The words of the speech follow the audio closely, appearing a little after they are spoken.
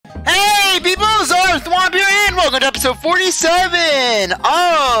Hey people, CzarThwomp here and welcome to episode 47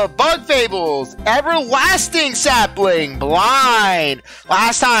 of Bug Fables, Everlasting Sapling-kind.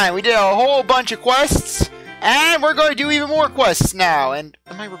 Last time we did a whole bunch of quests, and we're going to do even more quests now. And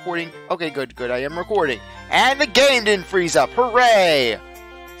am I recording? Okay, good, I am recording. And the game didn't freeze up, hooray!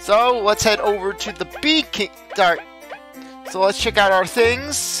 So let's head over to the beacon. So let's check out our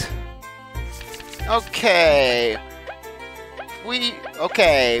things. Okay.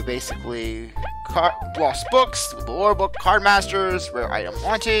 Basically, lost books, the lore book, card masters, rare item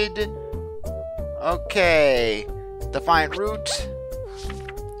wanted. Okay, defiant root,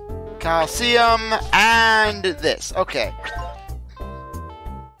 calcium, and this. Okay,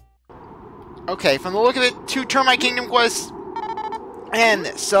 from the look of it, 2 Termite Kingdom quests, and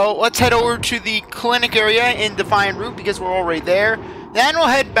this. So let's head over to the clinic area in Defiant Root because we're already there. Then we'll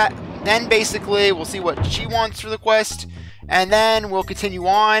head back. Then basically, we'll see what she wants for the quest. And then we'll continue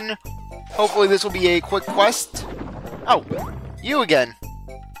on. Hopefully this will be a quick quest. Oh, you again.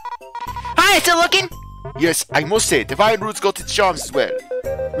 Hi, still looking? Yes, I must say, Divine Root's got its charms as well.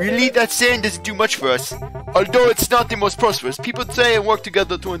 Really, that saying doesn't do much for us. Although it's not the most prosperous, people try and work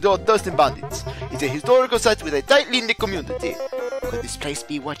together to endure dust and bandits. It's a historical site with a tightly knit community. Could this place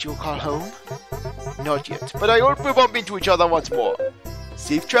be what you'll call home? Not yet, but I hope we bump into each other once more.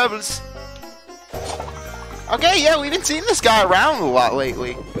 Safe travels. Okay, yeah, we've been seeing this guy around a lot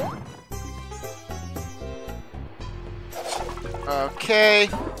lately. Okay.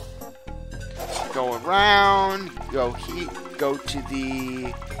 Go around. Go to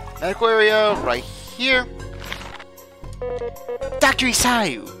the medical area right here. Dr.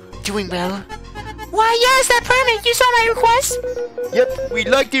 Isayu, doing well? Why, yes, that permit. You saw my request? Yep, we'd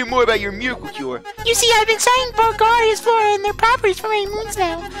like to hear more about your miracle cure. You see, I've been studying Bulgaria's flora and their properties for many moons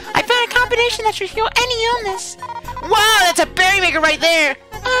now. I found a combination that should heal any illness. Wow, that's a berry maker right there!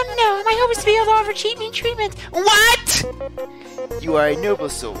 No, my hope is to be able to offer cheap mean treatment. What? You are a noble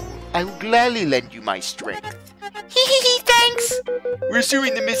soul. I will gladly lend you my strength. Thanks! We're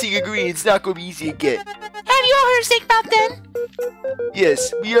assuming the missing ingredient's not going to be easy to get. Have you all heard of Snakemouth then?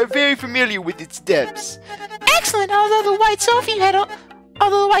 Yes, we are very familiar with its depths. Excellent, although the white Sophie petal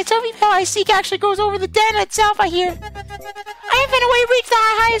I seek actually goes over the den itself, I hear. I haven't found a way to reach the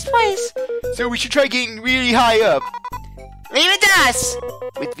highest place. So we should try getting really high up. Leave it to us!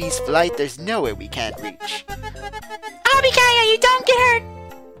 With V's flight, there's nowhere we can't reach. I'll be counting on you, don't get hurt!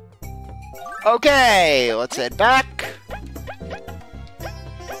 Okay, let's head back.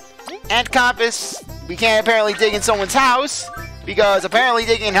 And compass. We can't apparently dig in someone's house, because apparently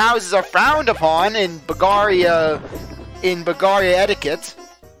digging in houses are frowned upon in Bulgaria etiquette.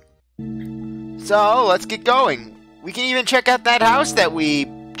 So, let's get going. We can even check out that house that we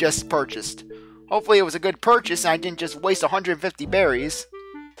just purchased. Hopefully it was a good purchase and I didn't just waste 150 berries.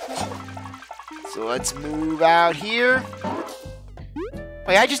 So let's move out here.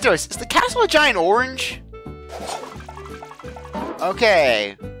 Wait, I just noticed, is the castle a giant orange?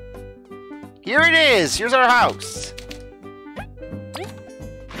 Okay. Here it is. Here's our house.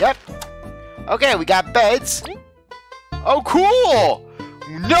 Yep. Okay, we got beds. Oh, cool!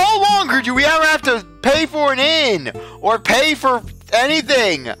 No longer do we ever have to pay for an inn or pay for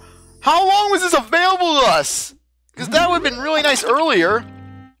anything. How long was this available to us? Because that would have been really nice earlier.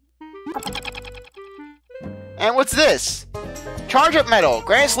 And what's this? Charge up medal.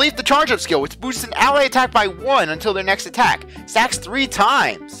 Grants Leaf the charge up skill, which boosts an ally attack by 1 until their next attack. Stacks 3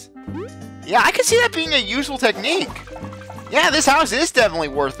 times. Yeah, I could see that being a useful technique. Yeah, this house is definitely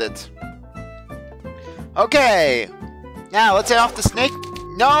worth it. Okay. Now, let's head off the snake.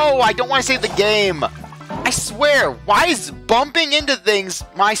 No, I don't want to save the game. I swear, why is bumping into things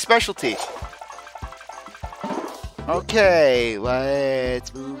my specialty? Okay,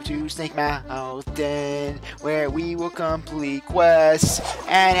 let's move to Snake Mountain, where we will complete quests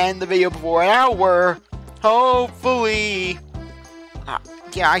and end the video before an hour. Hopefully.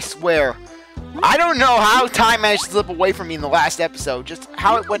 Yeah, I swear. I don't know how time managed to slip away from me in the last episode, just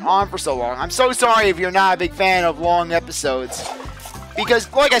how it went on for so long. I'm so sorry if you're not a big fan of long episodes. Because,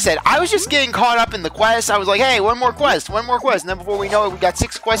 like I said, I was just getting caught up in the quest. I was like, hey, one more quest. And then before we know it, we got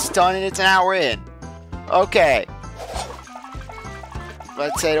 6 quests done and it's an hour in. Okay.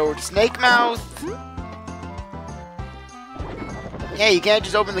 Let's head over to Snakemouth. Yeah, you can't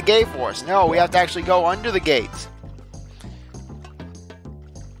just open the gate for us. No, we have to actually go under the gate.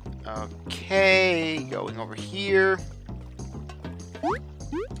 Okay, going over here.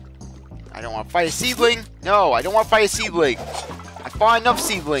 I don't want to fight a seedling. No, I don't want to fight a seedling. I fought enough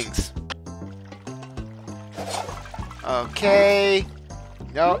seedlings. Okay.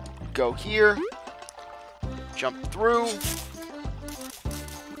 Nope. Go here. Jump through.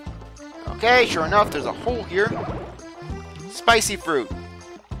 Okay, sure enough, there's a hole here. Spicy fruit.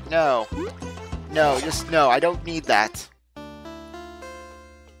 No. No, just no, I don't need that.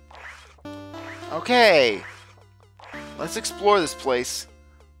 Okay. Let's explore this place.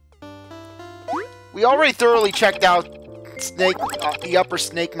 We already thoroughly checked out the upper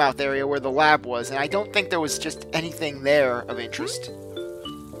snake mouth area where the lab was, and I don't think there was just anything there of interest.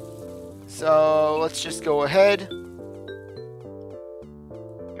 So let's just go ahead.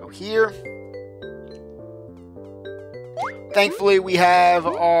 Go here. Thankfully, we have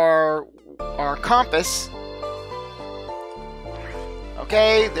our compass.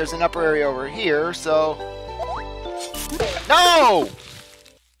 Okay, there's an upper area over here, so... No!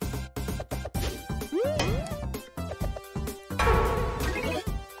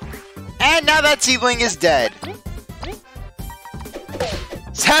 And now that seedling is dead.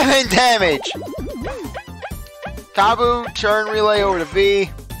 7 damage! Kabu, turn relay over to V.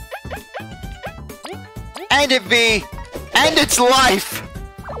 End it, V! End its life!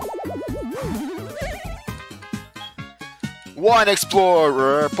 1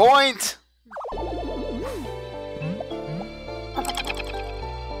 explorer point!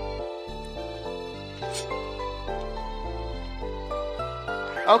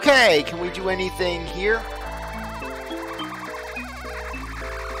 Okay, can we do anything here?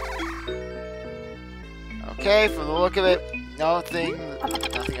 Okay, from the look of it, nothing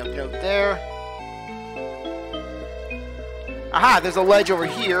of note there. Aha, there's a ledge over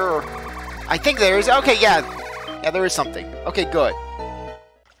here, or I think there is. Okay, yeah, there is something. Okay, good.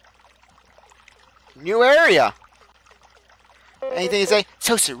 New area. Anything to say?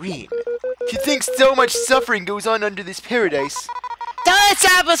 So serene. She thinks so much suffering goes on under this paradise. Don't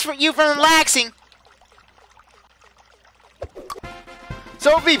stop us from relaxing.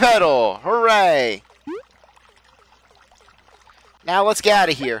 Sophie pedal! Hooray! Now let's get out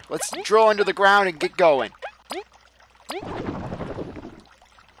of here. Let's drill under the ground and get going.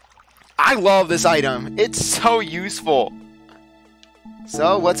 I love this item. It's so useful.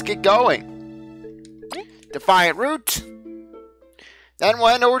 So let's get going. Defiant Root. Then we'll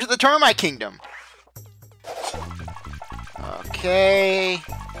head over to the Termite Kingdom. Okay.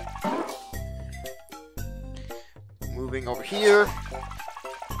 Moving over here.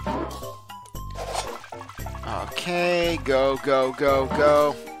 Okay, go, go, go,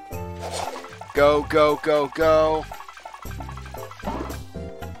 go. Go, go, go, go.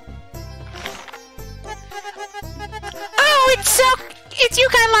 Oh, it's you,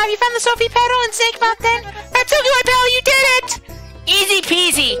 kind of live. You found the Sophie pedal in Snake Mountain. That's so good, pal. You did it. Easy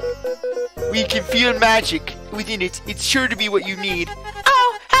peasy. We can feel magic within it. It's sure to be what you need.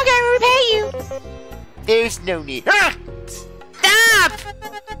 Oh, how can I repay you? There's no need. Ah! Stop!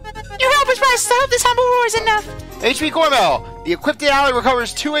 Your help is priceless. I hope this humble roar is enough. HP Cormel. The equipped ally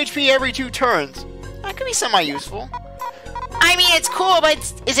recovers 2 HP every 2 turns. That could be semi-useful. I mean, it's cool, but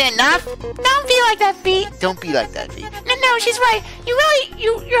is it enough? Don't be like that, V. Don't be like that, V. No, she's right.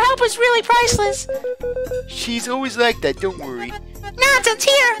 Your help was really priceless. She's always like that, don't worry. Nonsense,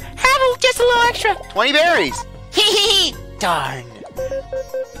 here. Have just a little extra. 20 berries. Hee. Darn.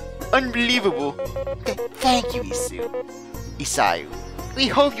 Unbelievable. Thank you, Isayu. We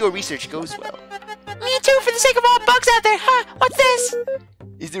hope your research goes well. Me too, for the sake of all bugs out there. Huh, what's this?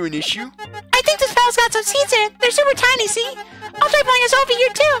 Is there an issue? I think this pedal's got some seeds in it. They're super tiny, see? I'll try playing a Sophie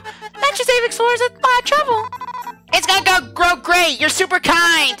here too. That should save explorers a lot of trouble. It's gonna grow great. You're super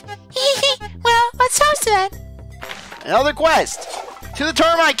kind. Well, let's toast to that. Another quest. To the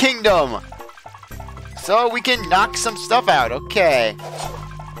Termite Kingdom. So we can knock some stuff out. Okay.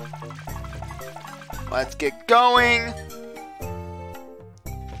 Let's get going.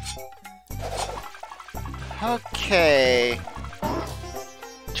 Okay.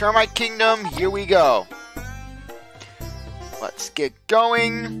 Termite Kingdom, here we go. Let's get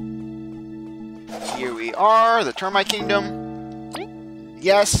going. Here we are, the Termite Kingdom.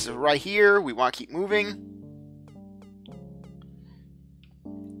 Yes, right here. We want to keep moving.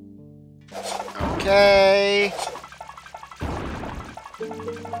 Okay.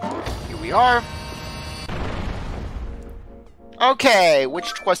 Here we are. Okay,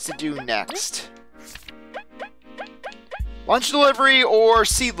 which quest to do next? Lunch delivery or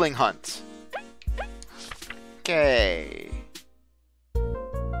seedling hunt? Okay.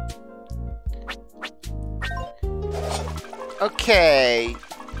 Okay.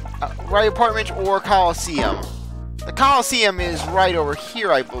 Right apartment or Coliseum? The Coliseum is right over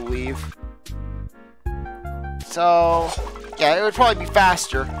here, I believe. So, yeah, it would probably be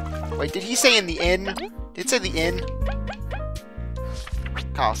faster. Wait, did he say in the inn? Did it say the inn?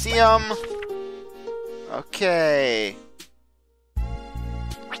 Coliseum. Okay.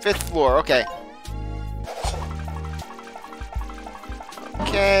 5th floor, okay.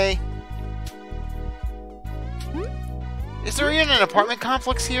 Okay. Is there even an apartment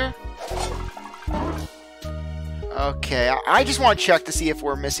complex here? Okay, I just want to check to see if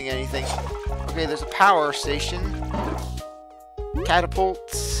we're missing anything. Okay, there's a power station.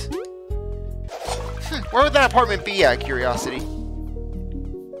 Catapults. Where would that apartment be at, curiosity?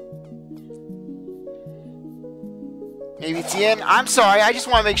 Maybe it's the inn? I'm sorry, I just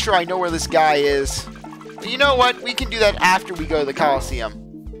want to make sure I know where this guy is. But you know what? We can do that after we go to the Coliseum.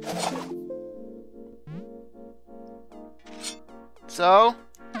 So?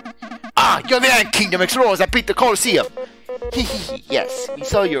 Ah, you're the Ant Kingdom explorers that beat the Coliseum! Yes, we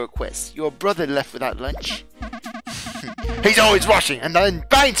saw your request. Your brother left without lunch. He's always rushing and then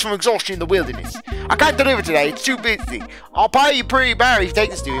faints from exhaustion in the wilderness. I can't deliver today, it's too busy. I'll pay you pretty bad if you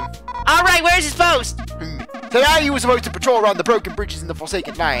take this to him. Alright, where's his post? Today you were supposed to patrol around the broken bridges in the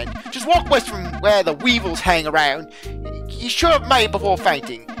Forsaken Land. Just walk west from where the weevils hang around. You should have made before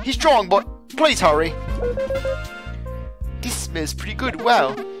fainting. He's strong, but please hurry. This smells pretty good.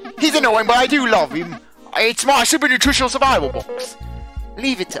 Well, he's annoying, but I do love him. It's my super nutritional survival box.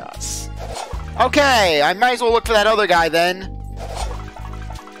 Leave it to us. Okay, I might as well look for that other guy then.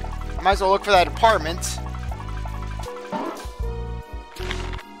 I might as well look for that apartment.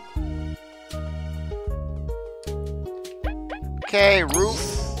 Okay, roof.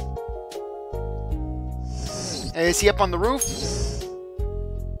 Is he up on the roof?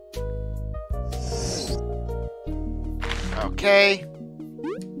 Okay.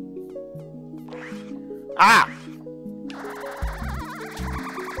 Ah!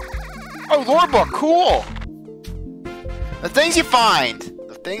 Oh, lore book, cool! The things you find.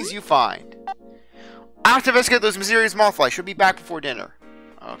 The things you find. I have to investigate those mysterious mothflies. Should be back before dinner.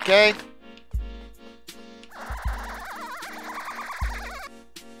 Okay.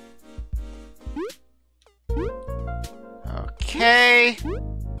 Okay.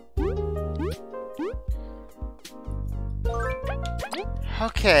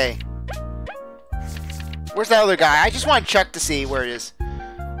 Okay. Where's that other guy? I just want to check to see where it is.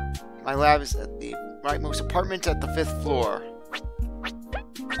 My lab is at the rightmost apartment at the 5th floor.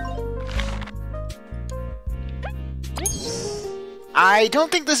 I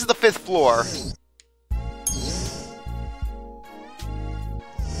don't think this is the 5th floor.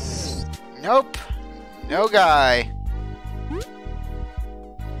 Nope. No guy.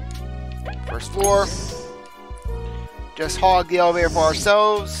 1st floor. Just hog the elevator for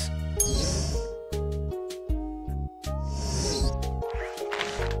ourselves.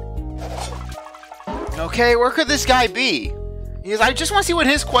 Okay, where could this guy be? Because I just want to see what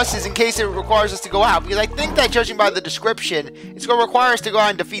his quest is in case it requires us to go out. Because I think that, judging by the description, it's going to require us to go out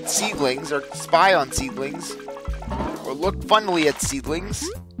and defeat seedlings, or spy on seedlings, or look funnily at seedlings.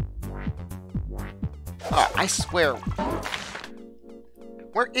 I swear.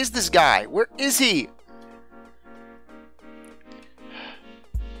 Where is this guy? Where is he?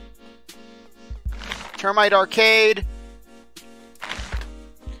 Termite Arcade.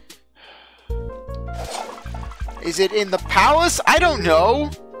 Is it in the palace? I don't know.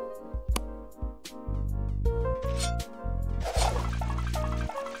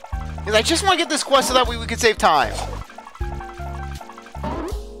 Because I just want to get this quest so that way we can save time.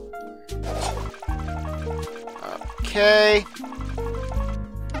 Okay.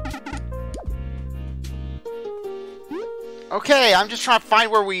 Okay, I'm just trying to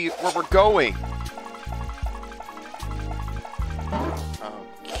find where we're going.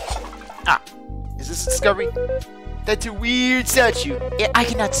 Is this a discovery? That's a weird statue. Yeah, I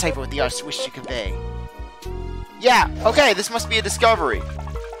cannot decipher what the artist wished to convey. Yeah, okay, this must be a discovery.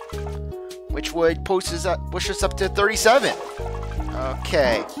 Which would push us up to 37.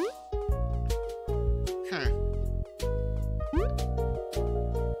 Okay.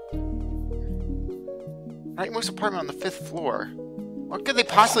 Rightmost apartment on the 5th floor. What could they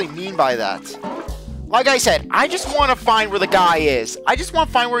possibly mean by that? Like I said, I just want to find where the guy is. I just want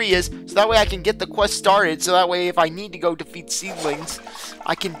to find where he is, so that way I can get the quest started, so that way if I need to go defeat seedlings,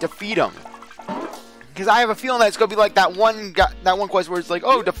 I can defeat them. Because I have a feeling that it's going to be like that one quest where it's like,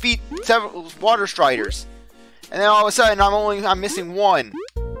 oh, defeat several water striders. And then all of a sudden, I'm missing one.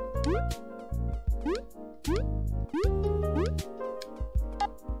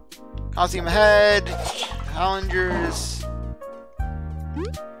 Coliseum ahead. Challengers.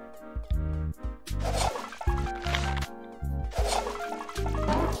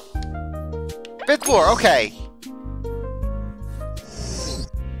 5th floor, okay.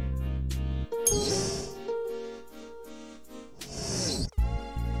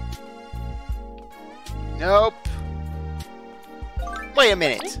 Nope. Wait, Wait a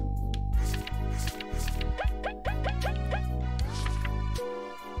minute.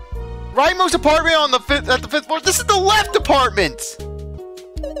 Rightmost apartment on the at the 5th floor. This is the left apartment.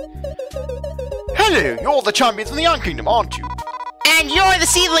 Hello, you're the champions from the Young Kingdom, aren't you? And you're the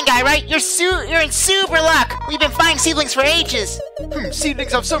seedling guy, right? You're in super luck. We've been finding seedlings for ages.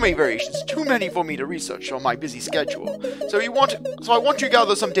 Seedlings have so many variations, too many for me to research on my busy schedule. So I want you to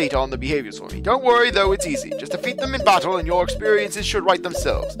gather some data on the behaviors for me. Don't worry though, it's easy. Just defeat them in battle and your experiences should write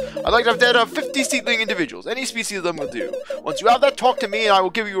themselves. I'd like to have data of 50 seedling individuals. Any species of them will do. Once you have that, talk to me and I will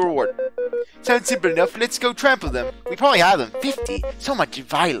give you a reward. Sounds simple enough, let's go trample them. We probably have them. 50? So much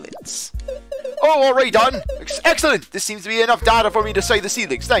violence. Oh, already done. Excellent. This seems to be enough data for me to say the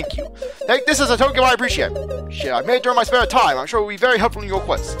seedlings. Thank you. Take this as a token I appreciate. Shit, I made it during my spare time. I'm sure it will be very helpful in your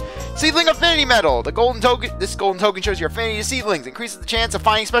quest. Seedling Affinity Medal. The golden token. This golden token shows your affinity to seedlings. Increases the chance of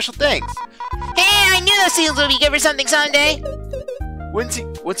finding special things. Hey, I knew those seedlings would be good for something someday.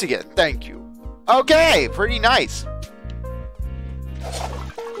 Once again, thank you. Okay, pretty nice.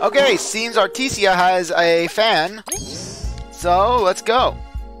 Okay, seems Artesia has a fan. So, let's go.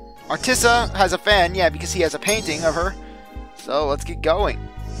 Artissa has a fan, yeah, because he has a painting of her. So, let's get going.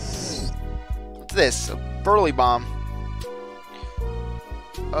 What's this? A Burly Bomb.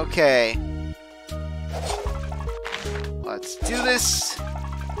 Okay. Let's do this.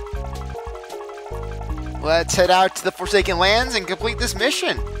 Let's head out to the Forsaken Lands and complete this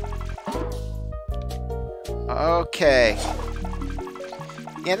mission. Okay.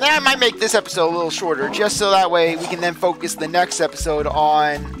 Yeah, and then I might make this episode a little shorter, just so that way we can then focus the next episode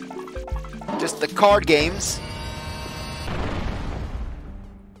on just the card games.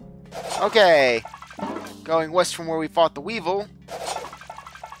 Okay. Going west from where we fought the Weevil.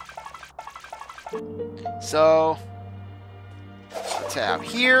 So, let's head out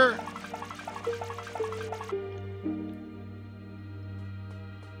here.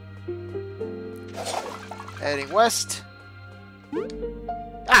 Heading west.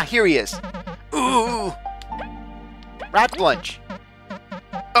 Ah, here he is. Ooh! Rat Lunch.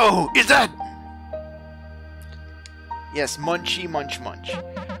 Oh, is that? Yes, Munchy Munch Munch.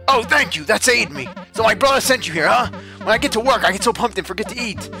 Oh, thank you, that's aiding me. So my brother sent you here, huh? When I get to work, I get so pumped and forget to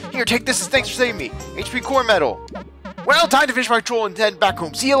eat. Here, take this as thanks for saving me. HP Core Medal. Well, time to finish my troll and head back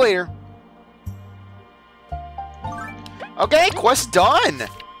home. See you later. Okay, quest done.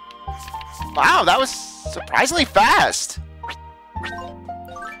 Wow, that was surprisingly fast.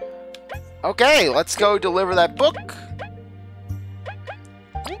 Okay, let's go deliver that book.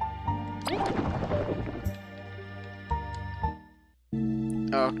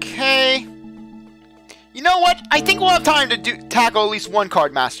 Okay. You know what? I think we'll have time to tackle at least one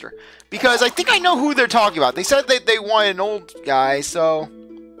card master. Because I think I know who they're talking about. They said that they wanted an old guy, so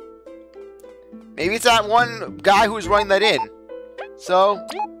maybe it's that one guy who's running that in. So,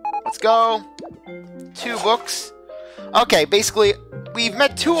 let's go. 2 books. Okay, basically, we've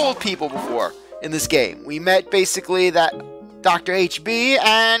met 2 old people before in this game. We met basically that Dr. HB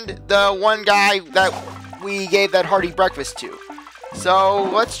and the one guy that we gave that hearty breakfast to. So,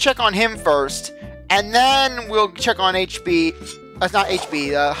 let's check on him first, and then we'll check on HB, that's not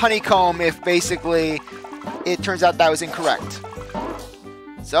HB, Honeycomb, if basically it turns out that was incorrect.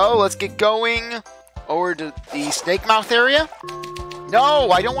 So, let's get going over to the Snake Mouth area.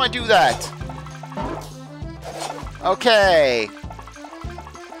 No, I don't want to do that. Okay.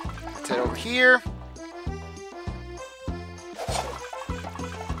 Let's head over here.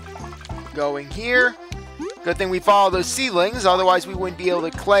 Going here. Good thing we follow those seedlings, otherwise we wouldn't be able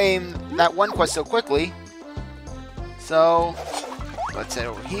to claim that one quest so quickly. So, let's head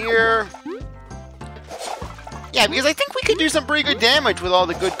over here. Yeah, because I think we could do some pretty good damage with all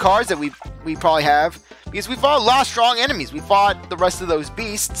the good cards that we probably have. Because we fought a lot of strong enemies. We fought the rest of those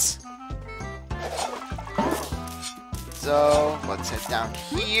beasts. So, let's head down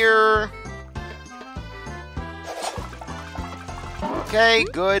here. Okay,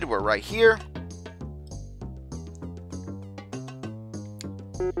 good. We're right here.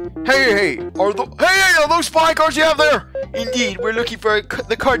 Hey, are those spy cards you have there? Indeed, we're looking for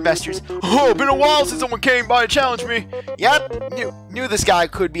the card masters. Oh, been a while since someone came by to challenge me. Yep, knew this guy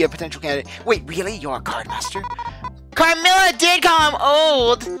could be a potential candidate. Wait, really? You're a card master? Carmilla did call him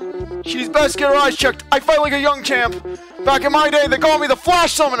old. She's best get her eyes checked. I fight like a young champ. Back in my day, they called me the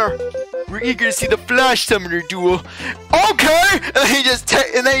Flash Summoner. We're eager to see the Flash Summoner duel. Okay,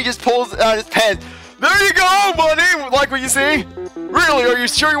 and then he just pulls out his pen. There you go, buddy. Like what you see? Really? Are you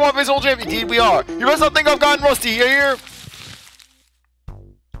sure you want this old champ? Indeed, we are. You must not think I've gotten rusty. You hear?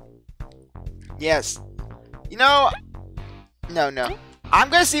 Yes. You know, no. I'm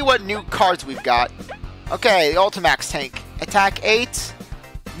gonna see what new cards we've got. Okay, the Ultimax tank. Attack 8.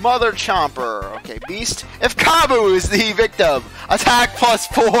 Mother Chomper. Okay, Beast. If Kabu is the victim, attack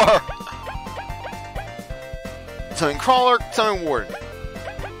 +4. Summon Crawler, summon Warden.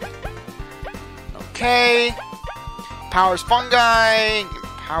 Okay. Powers Fungi.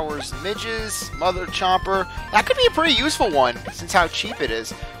 Powers Midges. Mother Chomper. That could be a pretty useful one, since how cheap it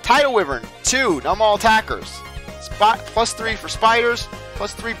is. Tidal Wyvern. 2. Numb all attackers. +3 for spiders.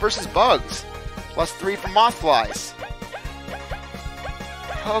 +3 versus bugs. +3 for mothflies.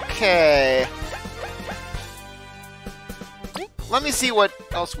 Okay. Let me see what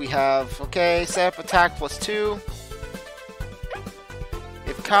else we have. Okay, set up attack +2.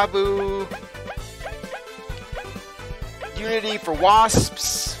 If Kabu. Unity for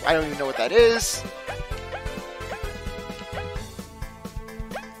wasps. I don't even know what that is.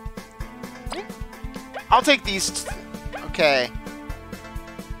 I'll take these. Okay.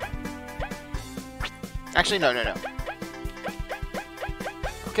 Actually, no.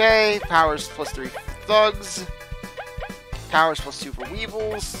 Okay, powers +3 for thugs. Powers +2 for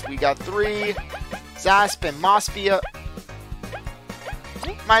weevils. We got 3. Zasp and Mospia.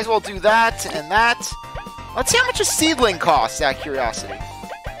 Might as well do that and that. Let's see how much a seedling costs, out of curiosity.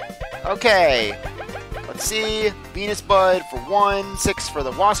 Okay. Let's see. Venus Bud for 1. 6 for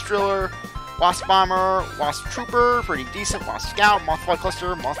the Wasp Driller. Wasp Bomber. Wasp Trooper. Pretty decent. Wasp Scout. Mothfly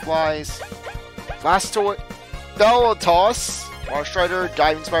Cluster. Mothflies. Blastoise. Bellatos. Water Strider.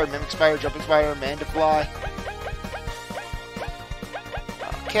 Diving Spider. Mimic Spider. Jumping Spider. Mandafly.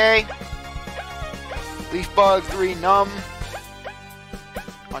 Okay. Leaf Bug. 3. Numb.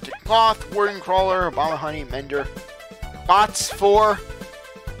 Haunted Cloth. Warden Crawler. Obama Honey. Mender. Bots. 4.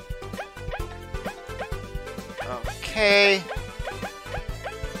 Okay.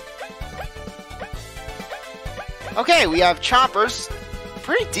 Okay, we have Chompers.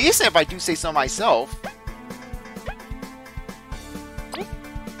 Pretty decent if I do say so myself.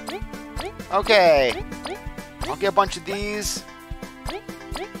 Okay. I'll get a bunch of these.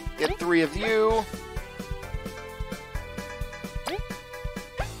 Get 3 of you.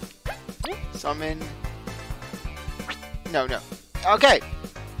 Summon. No. Okay.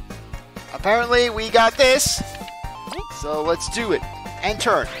 Apparently we got this. So let's do it. And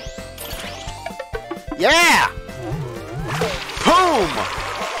turn. Yeah! Boom!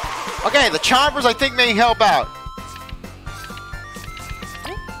 Okay, the Chompers I think may help out.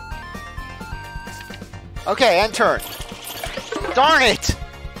 Okay, and turn. Darn it!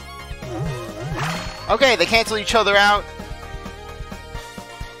 Okay, they cancel each other out.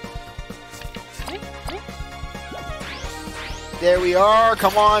 There we are.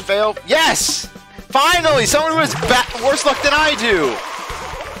 Come on, fail. Yes! Finally! Someone who has worse luck than I do!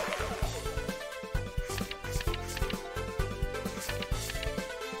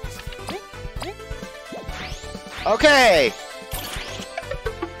 Okay!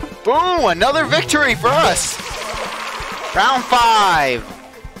 Boom! Another victory for us! Round 5!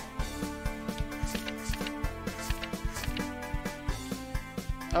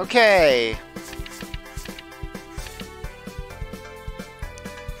 Okay.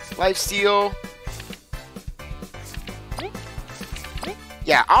 Lifesteal.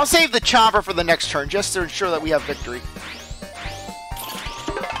 Yeah, I'll save the Chomper for the next turn, just to ensure that we have victory.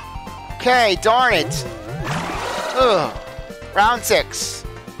 Okay, darn it! Ugh. Round 6.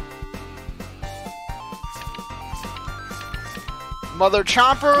 Mother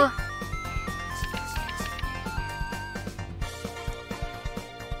Chomper.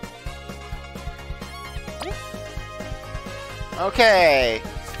 Okay.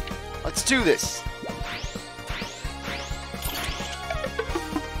 Let's do this.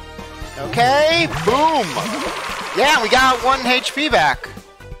 Okay, boom! Yeah, we got 1 HP back.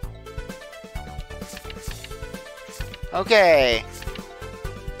 Okay.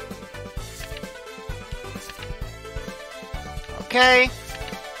 Okay.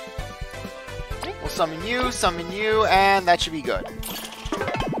 We'll summon you, and that should be good.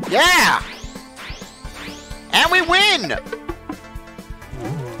 Yeah! And we win!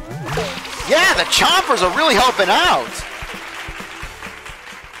 Yeah, the Chompers are really helping out!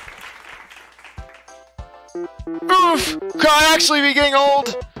 Oof! Could I actually be getting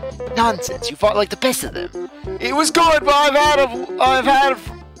old? Nonsense, you fought like the best of them. It was good, but I've had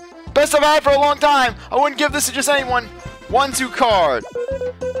best I've had for a long time. I wouldn't give this to just anyone. 1-2 card.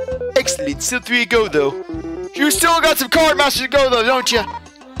 Excellent, still 3 to go though. You still got some card masters to go though, don't you?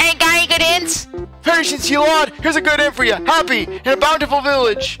 Ain't got any good hints? Patience, you lot. Here's a good hint for you. Happy in a bountiful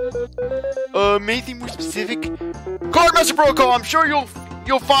village. Anything more specific? Cardmaster Protocol. I'm sure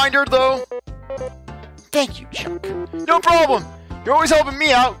you'll find her though. Thank you, Chuck. No problem. You're always helping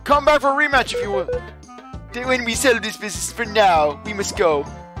me out. Come back for a rematch if you will. Then when we settle this business, for now, we must go.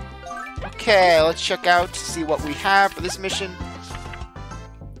 Okay, let's check out to see what we have for this mission.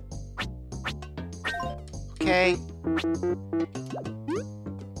 Okay.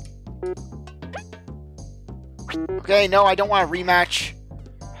 Okay, no, I don't want a rematch.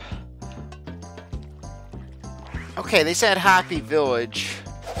 Okay, they said Happy Village.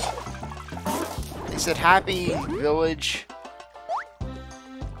 They said Happy Village.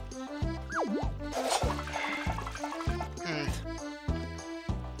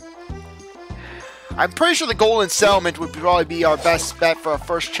 I'm pretty sure the Golden Settlement would probably be our best bet for a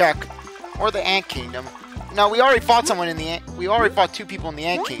first check. Or the Ant Kingdom. No, we already fought someone in the Ant... We already fought 2 people in the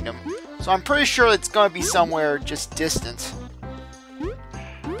Ant Kingdom. So I'm pretty sure it's going to be somewhere just distant.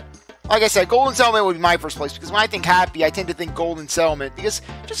 Like I said, Golden Settlement would be my first place. Because when I think happy, I tend to think Golden Settlement. Because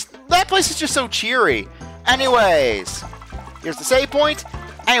just that place is just so cheery. Anyways. Here's the save point.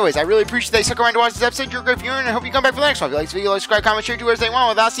 Anyways, I really appreciate that you stuck around to watch this episode. You're a great viewer, and I hope you come back for the next one. If you like this video, like, subscribe, comment, share, do whatever you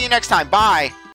want. I'll see you next time. Bye.